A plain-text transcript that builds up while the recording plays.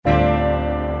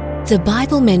The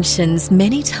Bible mentions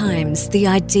many times the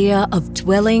idea of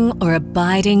dwelling or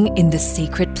abiding in the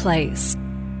secret place.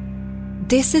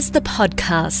 This is the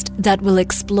podcast that will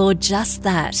explore just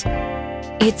that.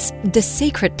 It's The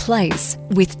Secret Place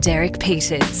with Derek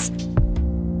Peters.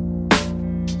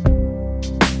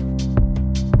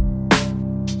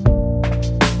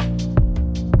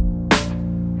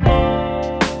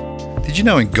 Did you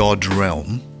know in God's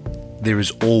realm, there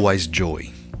is always joy?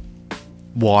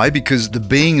 Why? Because the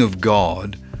being of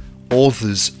God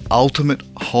authors ultimate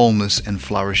wholeness and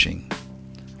flourishing.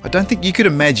 I don't think you could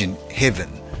imagine heaven.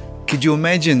 Could you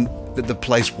imagine that the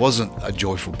place wasn't a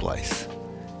joyful place?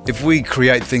 If we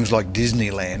create things like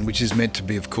Disneyland, which is meant to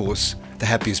be, of course, the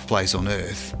happiest place on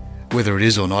earth, whether it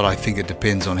is or not, I think it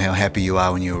depends on how happy you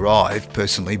are when you arrive,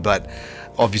 personally, but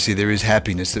obviously there is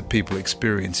happiness that people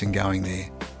experience in going there.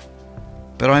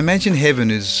 But I imagine heaven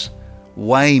is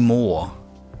way more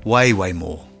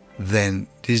than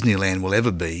Disneyland will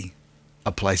ever be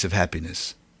a place of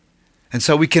happiness. And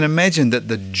so we can imagine that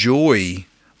the joy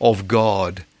of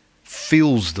God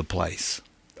fills the place.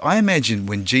 I imagine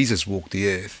when Jesus walked the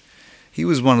earth, he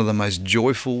was one of the most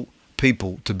joyful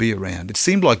people to be around. It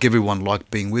seemed like everyone liked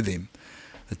being with him.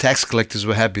 The tax collectors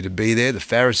were happy to be there. The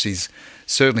Pharisees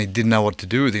certainly didn't know what to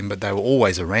do with him, but they were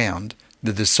always around.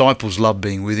 The disciples loved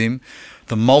being with him.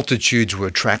 The multitudes were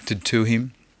attracted to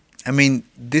him. I mean,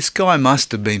 this guy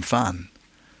must have been fun.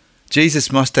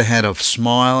 Jesus must have had a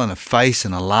smile and a face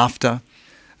and a laughter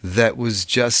that was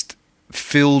just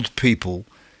filled people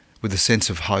with a sense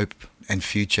of hope and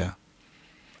future.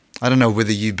 I don't know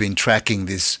whether you've been tracking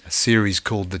this series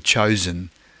called The Chosen,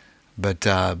 but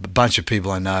a bunch of people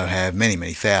I know have, many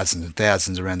thousands and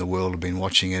thousands around the world have been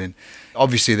watching it. And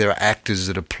obviously there are actors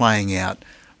that are playing out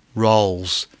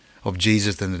roles of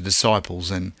Jesus and the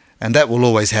disciples, and that will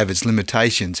always have its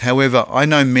limitations. However, I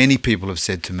know many people have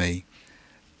said to me,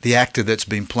 the actor that's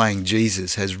been playing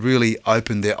Jesus has really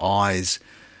opened their eyes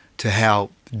to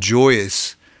how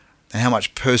joyous and how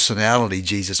much personality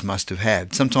Jesus must have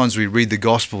had. Sometimes we read the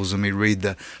Gospels and we read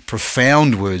the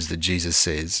profound words that Jesus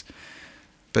says,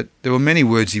 but there were many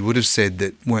words he would have said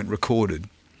that weren't recorded.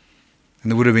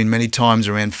 And there would have been many times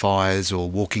around fires or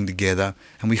walking together,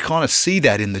 and we kind of see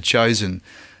that in The Chosen,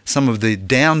 some of the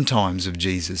down times of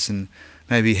Jesus and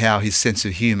maybe how his sense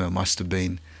of humour must have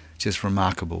been just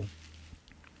remarkable.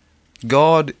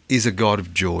 God is a God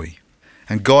of joy,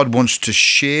 and God wants to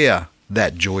share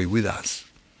that joy with us.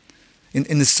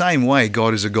 In the same way,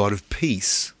 God is a God of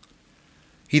peace.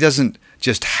 He doesn't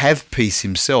just have peace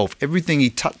himself. Everything he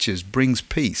touches brings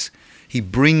peace. He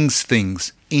brings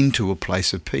things into a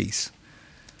place of peace.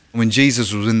 When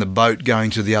Jesus was in the boat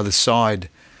going to the other side,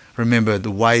 remember the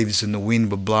waves and the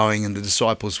wind were blowing and the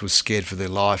disciples were scared for their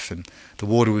life and the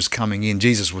water was coming in.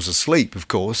 Jesus was asleep, of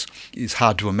course. It's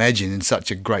hard to imagine in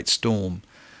such a great storm.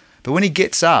 But when he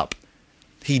gets up,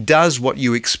 he does what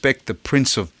you expect the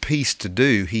Prince of Peace to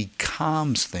do. He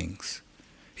calms things.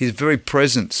 His very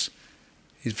presence,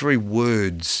 his very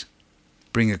words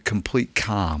bring a complete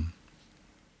calm.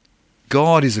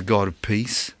 God is a God of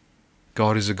peace.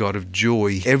 God is a God of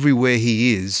joy. Everywhere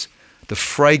he is, the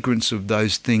fragrance of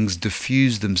those things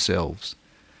diffuse themselves.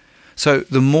 So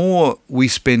the more we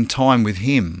spend time with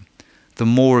him, the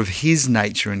more of his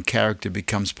nature and character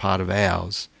becomes part of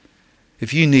ours.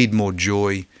 If you need more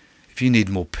joy, if you need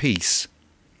more peace,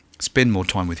 spend more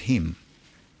time with him.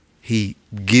 He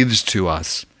gives to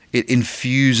us. It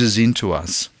infuses into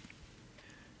us.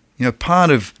 You know,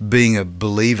 part of being a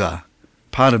believer,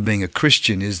 part of being a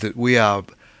Christian is that we are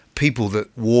people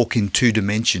that walk in two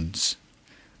dimensions.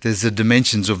 There's the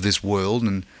dimensions of this world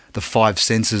and the five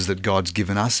senses that God's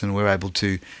given us, and we're able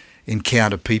to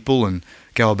encounter people and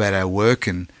go about our work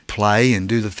and play and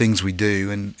do the things we do.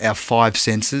 And our five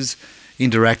senses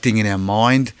interacting in our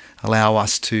mind allow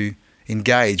us to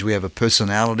engage. We have a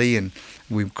personality and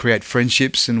we create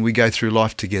friendships and we go through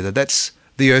life together. That's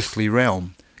the earthly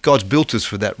realm. God's built us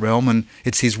for that realm, and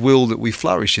it's his will that we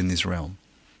flourish in this realm.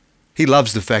 He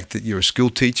loves the fact that you're a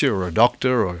school teacher or a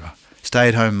doctor or a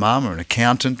stay-at-home mum or an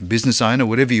accountant, business owner,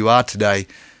 whatever you are today.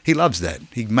 He loves that.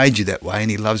 He made you that way and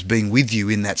he loves being with you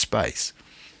in that space.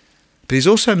 But he's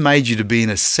also made you to be in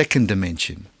a second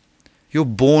dimension. You're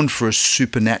born for a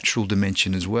supernatural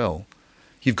dimension as well.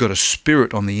 You've got a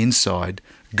spirit on the inside.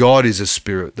 God is a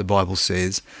spirit, the Bible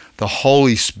says. The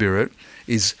Holy Spirit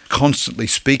is constantly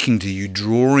speaking to you,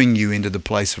 drawing you into the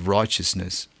place of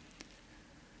righteousness.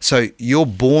 So you're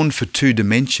born for two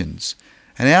dimensions.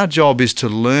 And our job is to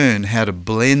learn how to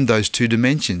blend those two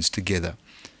dimensions together.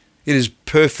 It is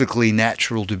perfectly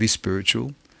natural to be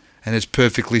spiritual, and it's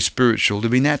perfectly spiritual to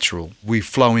be natural. We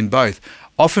flow in both.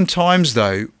 Oftentimes,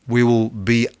 though, we will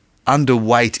be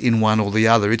underweight in one or the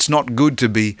other. It's not good to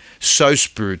be so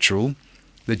spiritual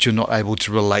that you're not able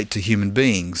to relate to human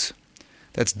beings.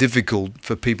 That's difficult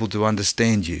for people to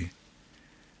understand you.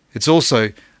 It's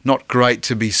also not great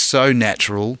to be so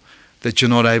natural that you're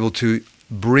not able to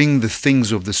bring the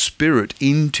things of the Spirit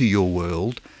into your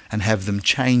world and have them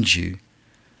change you.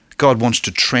 God wants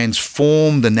to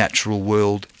transform the natural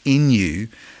world in you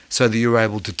so that you're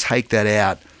able to take that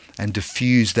out and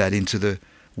diffuse that into the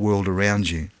world around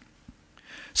you.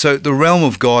 So the realm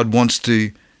of God wants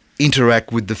to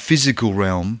interact with the physical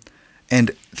realm,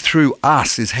 and through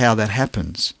us is how that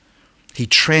happens. He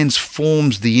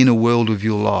transforms the inner world of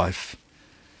your life,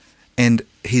 and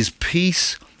his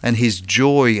peace and his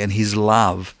joy and his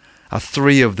love are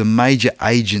three of the major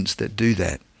agents that do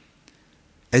that.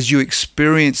 As you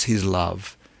experience his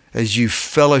love, as you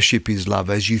fellowship his love,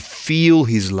 as you feel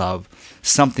his love,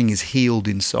 something is healed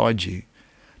inside you.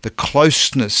 The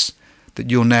closeness that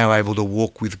you're now able to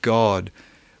walk with God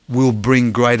will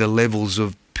bring greater levels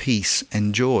of peace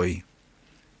and joy.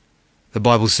 The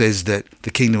Bible says that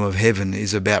the kingdom of heaven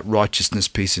is about righteousness,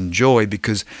 peace and joy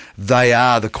because they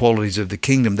are the qualities of the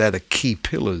kingdom. They're the key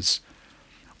pillars.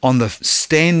 On the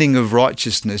standing of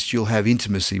righteousness, you'll have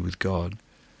intimacy with God.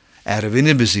 Out of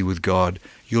intimacy with God,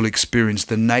 you'll experience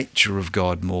the nature of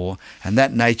God more, and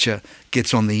that nature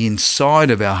gets on the inside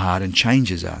of our heart and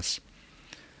changes us.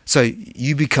 So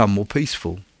you become more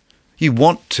peaceful. You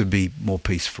want to be more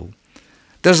peaceful.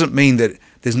 Doesn't mean that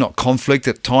there's not conflict.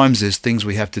 At times there's things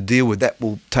we have to deal with. That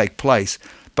will take place.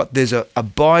 But there's an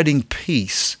abiding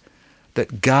peace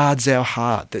that guards our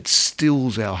heart, that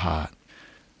stills our heart.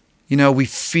 You know, we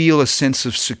feel a sense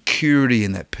of security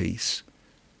in that peace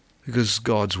because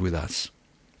God's with us.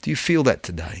 Do you feel that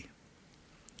today?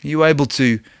 Are you able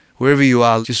to, wherever you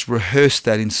are, just rehearse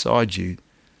that inside you?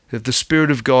 If the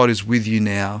Spirit of God is with you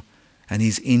now and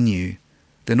he's in you,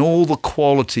 then all the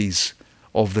qualities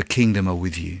of the kingdom are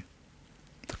with you.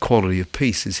 The quality of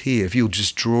peace is here. If you'll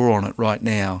just draw on it right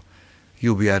now,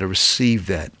 you'll be able to receive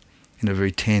that in a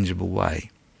very tangible way.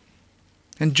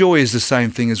 And joy is the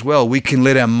same thing as well. We can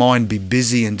let our mind be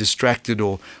busy and distracted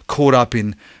or caught up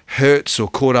in hurts or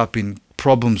caught up in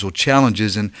problems or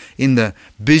challenges, and in the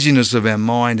busyness of our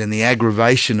mind and the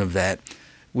aggravation of that,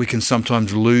 we can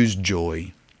sometimes lose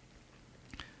joy.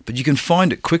 But you can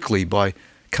find it quickly by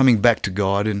coming back to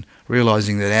God and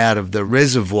realizing that out of the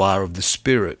reservoir of the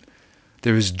Spirit,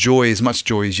 there is joy, as much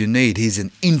joy as you need. He's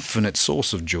an infinite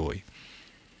source of joy.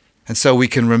 And so we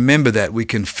can remember that. We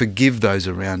can forgive those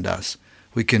around us.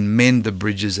 We can mend the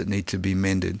bridges that need to be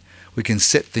mended. We can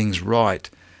set things right.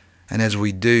 And as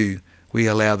we do, we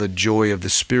allow the joy of the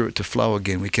Spirit to flow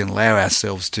again. We can allow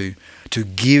ourselves to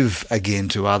give again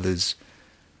to others.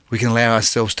 We can allow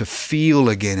ourselves to feel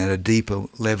again at a deeper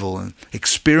level and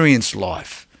experience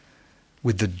life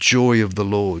with the joy of the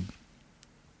Lord,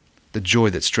 the joy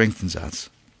that strengthens us.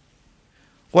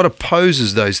 What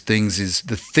opposes those things is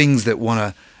the things that want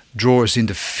to draw us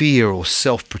into fear or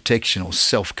self-protection or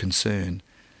self-concern.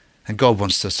 And God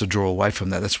wants us to draw away from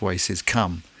that. That's why he says,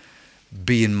 come,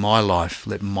 be in my life,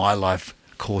 let my life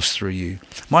course through you.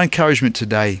 My encouragement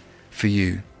today for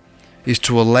you is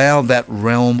to allow that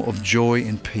realm of joy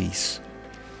and peace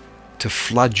to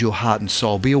flood your heart and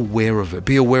soul. Be aware of it.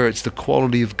 Be aware it's the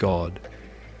quality of God.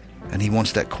 And he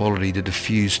wants that quality to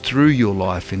diffuse through your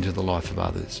life into the life of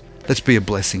others. Let's be a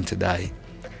blessing today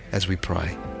as we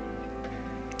pray.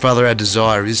 Father, our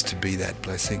desire is to be that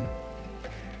blessing.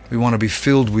 We want to be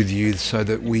filled with you so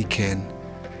that we can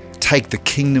take the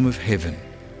kingdom of heaven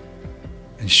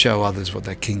and show others what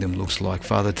that kingdom looks like.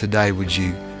 Father, today would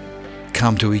you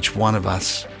come to each one of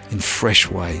us in fresh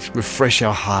ways. Refresh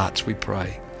our hearts, we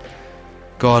pray.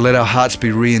 God, let our hearts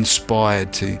be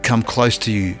re-inspired to come close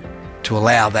to you, to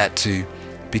allow that to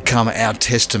become our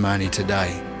testimony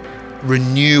today.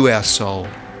 Renew our soul,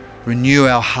 renew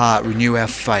our heart, renew our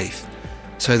faith,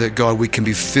 so that, God, we can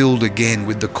be filled again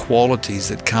with the qualities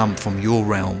that come from your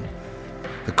realm,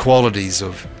 the qualities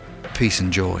of peace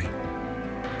and joy.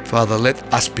 Father,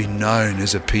 let us be known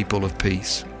as a people of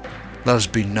peace. Let us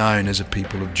be known as a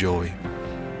people of joy.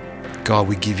 God,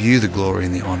 we give you the glory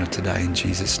and the honour today in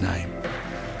Jesus' name.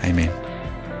 Amen.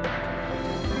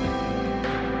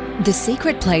 The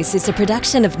Secret Place is a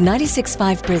production of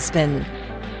 96.5 Brisbane.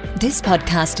 This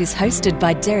podcast is hosted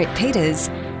by Derek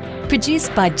Peters,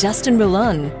 produced by Justin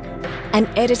Roulon, and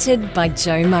edited by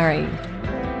Joe Murray.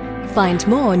 Find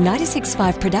more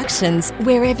 96.5 productions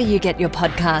wherever you get your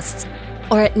podcasts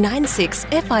or at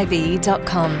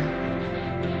 96five.com.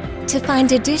 To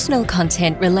find additional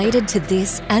content related to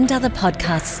this and other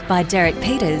podcasts by Derek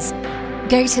Peters,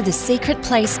 go to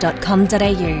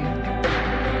thesecretplace.com.au.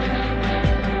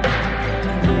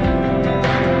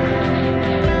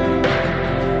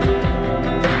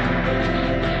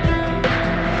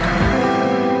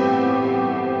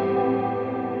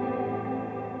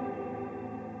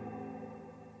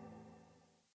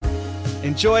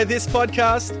 Enjoy this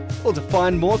podcast? Well, to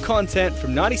find more content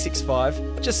from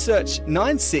 96.5, just search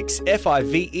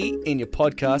 96FIVE in your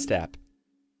podcast app.